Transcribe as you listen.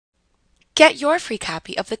Get your free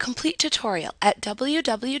copy of the complete tutorial at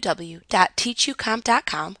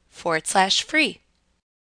www.teachucomp.com/free.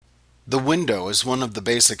 The window is one of the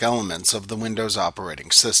basic elements of the Windows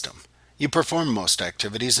operating system. You perform most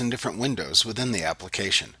activities in different windows within the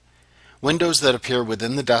application. Windows that appear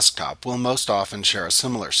within the desktop will most often share a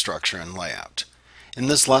similar structure and layout. In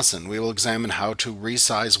this lesson, we will examine how to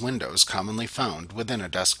resize windows commonly found within a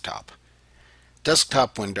desktop.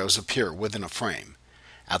 Desktop windows appear within a frame.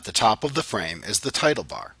 At the top of the frame is the title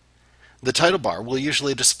bar. The title bar will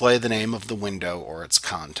usually display the name of the window or its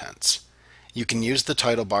contents. You can use the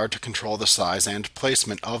title bar to control the size and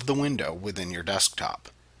placement of the window within your desktop.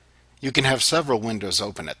 You can have several windows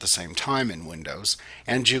open at the same time in Windows,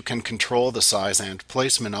 and you can control the size and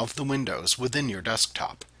placement of the windows within your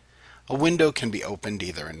desktop. A window can be opened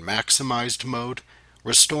either in maximized mode,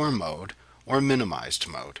 restore mode, or minimized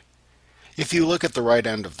mode. If you look at the right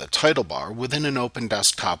end of the title bar within an open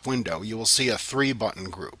desktop window, you will see a 3-button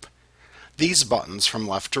group. These buttons from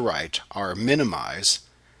left to right are Minimize,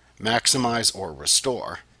 Maximize or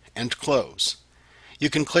Restore, and Close. You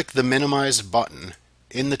can click the Minimize button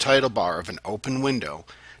in the title bar of an open window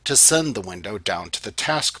to send the window down to the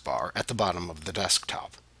taskbar at the bottom of the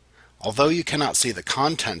desktop. Although you cannot see the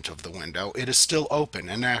content of the window, it is still open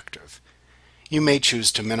and active. You may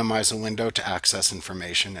choose to minimize a window to access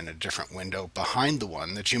information in a different window behind the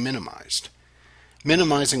one that you minimized.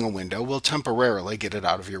 Minimizing a window will temporarily get it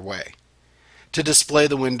out of your way. To display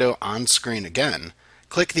the window on screen again,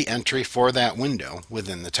 click the entry for that window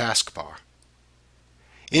within the taskbar.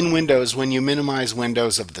 In Windows, when you minimize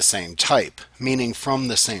windows of the same type, meaning from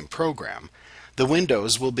the same program, the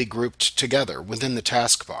windows will be grouped together within the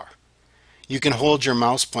taskbar. You can hold your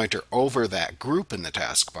mouse pointer over that group in the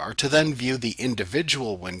taskbar to then view the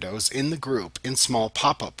individual windows in the group in small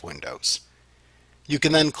pop-up windows. You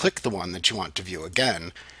can then click the one that you want to view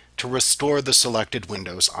again to restore the selected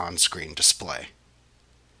window's on-screen display.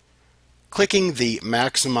 Clicking the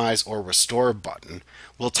Maximize or Restore button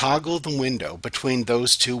will toggle the window between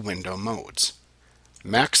those two window modes.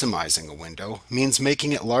 Maximizing a window means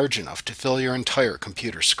making it large enough to fill your entire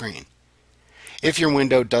computer screen. If your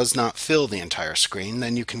window does not fill the entire screen,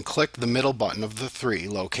 then you can click the middle button of the 3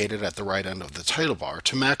 located at the right end of the title bar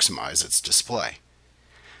to maximize its display.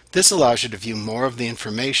 This allows you to view more of the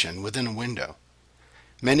information within a window.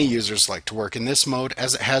 Many users like to work in this mode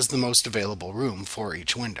as it has the most available room for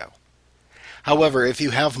each window. However, if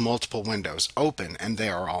you have multiple windows open and they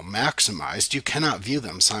are all maximized, you cannot view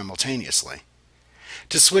them simultaneously.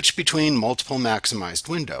 To switch between multiple maximized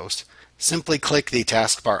windows, simply click the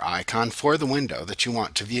taskbar icon for the window that you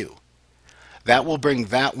want to view. That will bring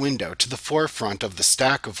that window to the forefront of the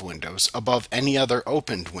stack of windows above any other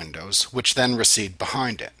opened windows, which then recede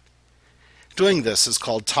behind it. Doing this is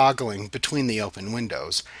called toggling between the open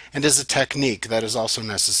windows, and is a technique that is also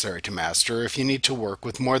necessary to master if you need to work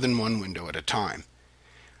with more than one window at a time.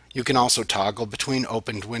 You can also toggle between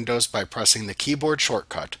opened windows by pressing the keyboard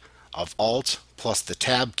shortcut of Alt plus the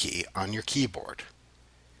Tab key on your keyboard.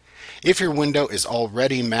 If your window is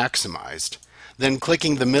already maximized, then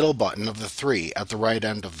clicking the middle button of the 3 at the right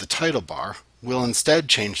end of the title bar will instead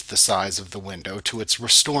change the size of the window to its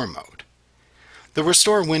Restore mode. The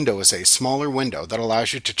Restore window is a smaller window that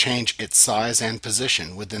allows you to change its size and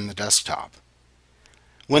position within the desktop.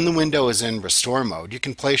 When the window is in Restore mode, you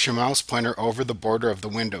can place your mouse pointer over the border of the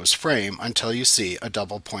window's frame until you see a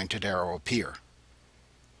double-pointed arrow appear.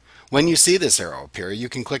 When you see this arrow appear, you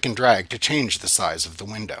can click and drag to change the size of the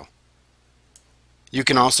window. You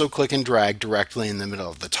can also click and drag directly in the middle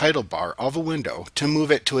of the title bar of a window to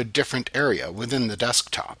move it to a different area within the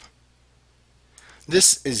desktop.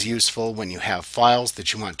 This is useful when you have files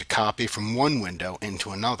that you want to copy from one window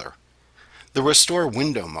into another. The Restore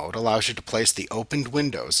window mode allows you to place the opened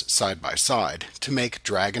windows side by side to make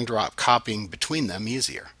drag and drop copying between them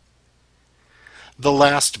easier. The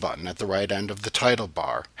last button at the right end of the title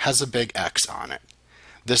bar has a big X on it.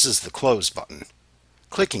 This is the Close button.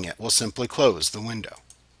 Clicking it will simply close the window.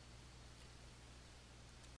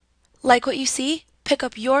 Like what you see? Pick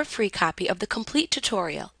up your free copy of the complete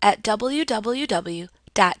tutorial at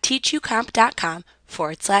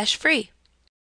www.teachucomp.com/free.